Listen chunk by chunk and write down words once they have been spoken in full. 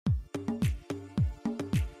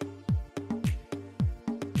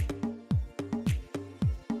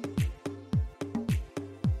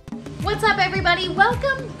What's up, everybody?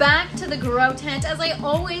 Welcome back to the Grow Tent. As I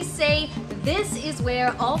always say, this is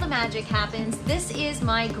where all the magic happens. This is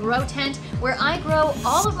my grow tent where I grow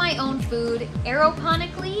all of my own food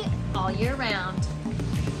aeroponically all year round.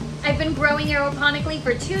 I've been growing aeroponically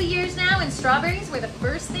for 2 years now, and strawberries were the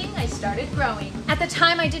first thing I started growing. At the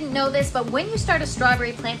time, I didn't know this, but when you start a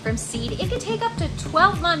strawberry plant from seed, it can take up to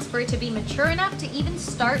 12 months for it to be mature enough to even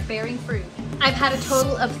start bearing fruit. I've had a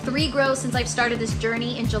total of 3 grows since I've started this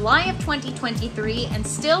journey in July of 2023 and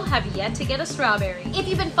still have yet to get a strawberry. If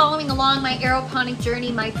you've been following along my aeroponic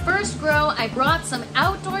journey, my first grow, I brought some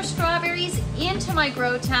outdoor strawberries into my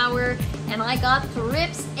grow tower and I got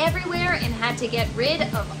thrips everywhere and had to get rid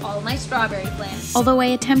of all my strawberry plants. Although I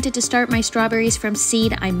attempted to start my strawberries from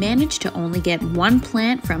seed, I managed to only get 1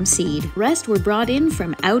 plant from seed. Rest were brought in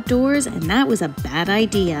from outdoors, and that was a bad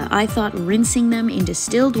idea. I thought rinsing them in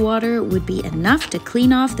distilled water would be enough to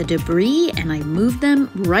clean off the debris, and I moved them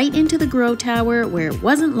right into the grow tower where it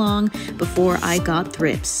wasn't long before I got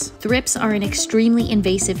thrips. Thrips are an extremely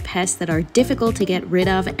invasive pest that are difficult to get rid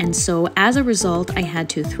of, and so as a result, I had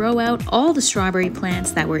to throw out all the strawberry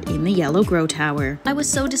plants that were in the yellow grow tower. I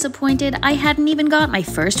was so disappointed I hadn't even got my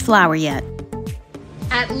first flower yet.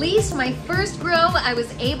 At least my first grow, I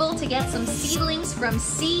was able to get some seedlings from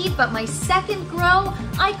seed, but my second grow,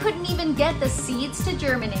 I couldn't even get the seeds to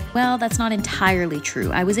germinate. Well, that's not entirely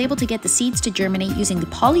true. I was able to get the seeds to germinate using the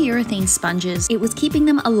polyurethane sponges. It was keeping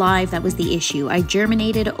them alive that was the issue. I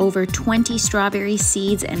germinated over 20 strawberry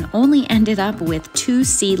seeds and only ended up with 2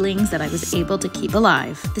 seedlings that I was able to keep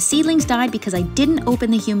alive. The seedlings died because I didn't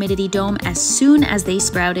open the humidity dome as soon as they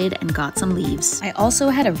sprouted and got some leaves. I also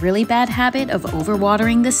had a really bad habit of overwatering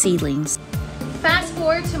the seedlings. Fast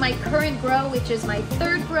forward to my current grow, which is my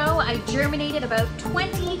 3rd grow. I germinated about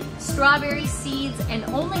 20 strawberry seeds and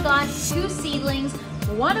only got 2 seedlings,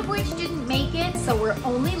 one of which didn't make it, so we're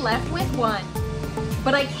only left with 1.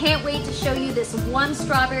 But I can't wait to show you this one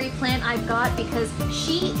strawberry plant I've got because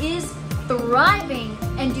she is thriving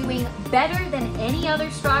and doing better than any other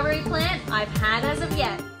strawberry plant I've had as of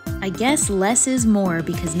yet. I guess less is more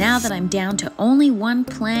because now that I'm down to only 1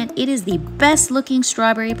 plant, it is the best looking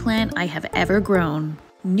strawberry plant I have ever grown.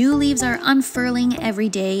 New leaves are unfurling every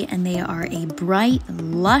day and they are a bright,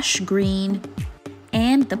 lush green.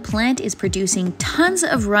 And the plant is producing tons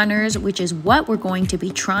of runners, which is what we're going to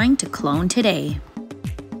be trying to clone today.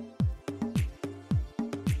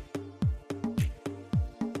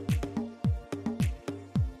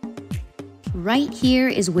 Right here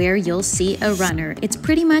is where you'll see a runner. It's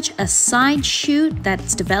pretty much a side shoot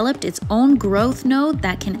that's developed its own growth node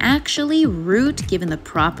that can actually root given the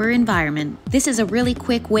proper environment. This is a really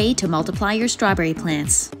quick way to multiply your strawberry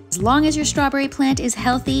plants. As long as your strawberry plant is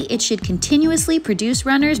healthy, it should continuously produce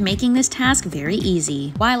runners, making this task very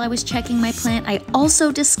easy. While I was checking my plant, I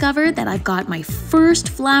also discovered that I've got my first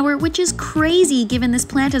flower, which is crazy given this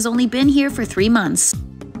plant has only been here for 3 months.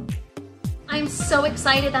 I'm so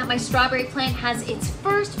excited that my strawberry plant has its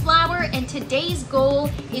first flower, and today's goal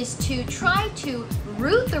is to try to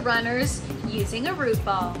root the runners using a root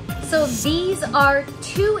ball. So these are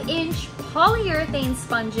 2-inch polyurethane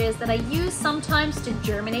sponges that I use sometimes to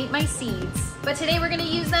germinate my seeds. But today we're gonna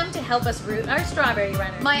use them to help us root our strawberry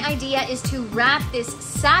runner. My idea is to wrap this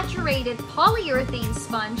saturated polyurethane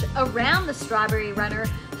sponge around the strawberry runner,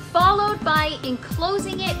 followed by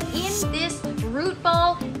enclosing it in this root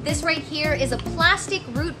ball. This right here is a plastic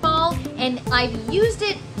root ball, and I've used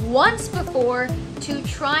it once before to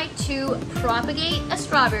try to propagate a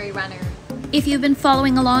strawberry runner. If you've been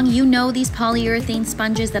following along, you know these polyurethane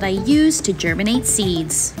sponges that I use to germinate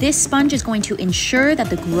seeds. This sponge is going to ensure that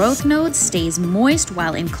the growth node stays moist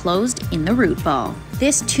while enclosed in the root ball.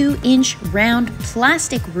 This 2-inch round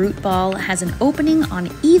plastic root ball has an opening on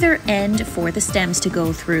either end for the stems to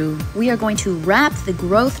go through. We are going to wrap the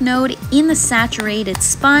growth node in the saturated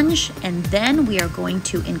sponge, and then we are going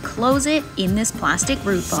to enclose it in this plastic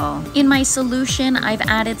root ball. In my solution, I've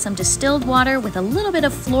added some distilled water with a little bit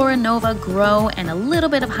of Floranova Grow and a little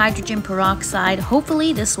bit of hydrogen peroxide.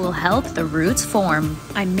 Hopefully this will help the roots form.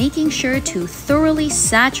 I'm making sure to thoroughly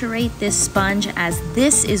saturate this sponge, as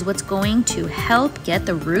this is what's going to help get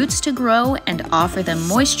the roots to grow and offer them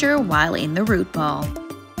moisture while in the root ball.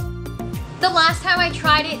 The last time I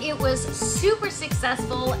tried it, it was super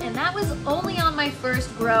successful, and that was only on my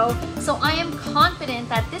first grow. So I am confident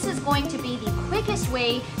that this is going to be the quickest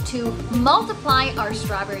way to multiply our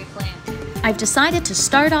strawberry plant. I've decided to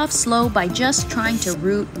start off slow by just trying to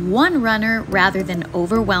root 1 runner rather than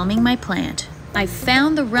overwhelming my plant. I've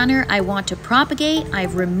found the runner I want to propagate,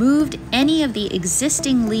 I've removed any of the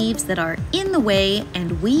existing leaves that are in the way,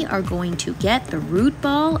 and we are going to get the root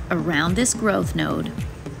ball around this growth node.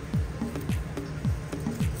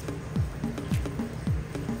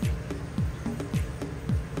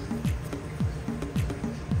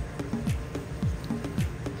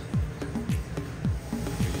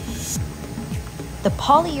 The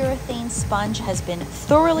polyurethane sponge has been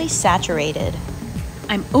thoroughly saturated.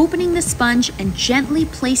 I'm opening the sponge and gently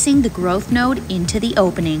placing the growth node into the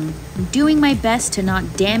opening. I'm doing my best to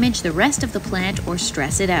not damage the rest of the plant or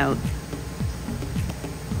stress it out.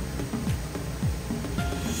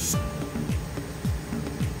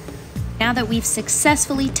 Now that we've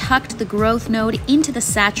successfully tucked the growth node into the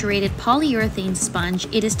saturated polyurethane sponge,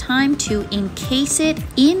 it is time to encase it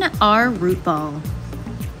in our root ball.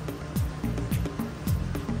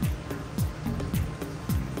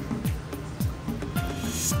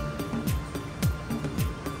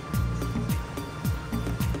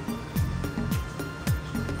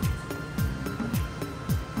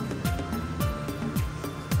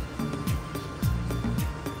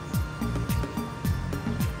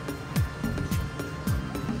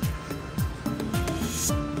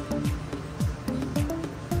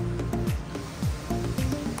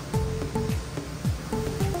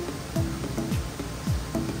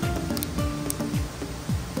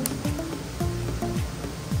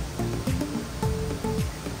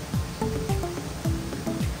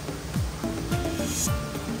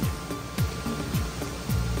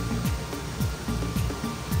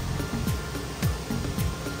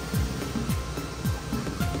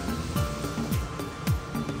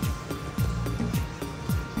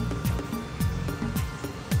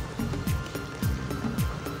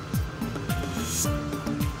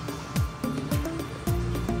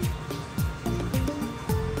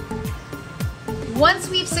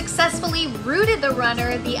 Once we've successfully rooted the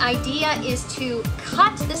runner, the idea is to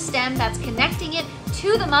cut the stem that's connecting it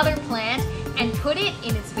to the mother plant and put it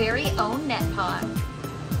in its very own net pot.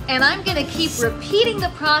 And I'm gonna keep repeating the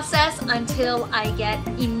process until I get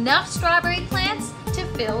enough strawberry plants to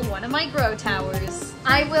fill one of my grow towers.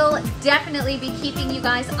 I will definitely be keeping you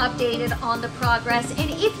guys updated on the progress,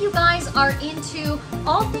 and if you guys are into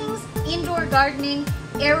all things indoor gardening,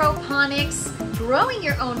 aeroponics, growing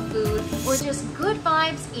your own food, or just good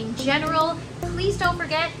vibes in general, please don't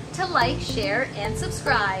forget to like, share, and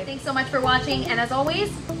subscribe. Thanks so much for watching, and as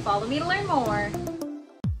always, follow me to learn more.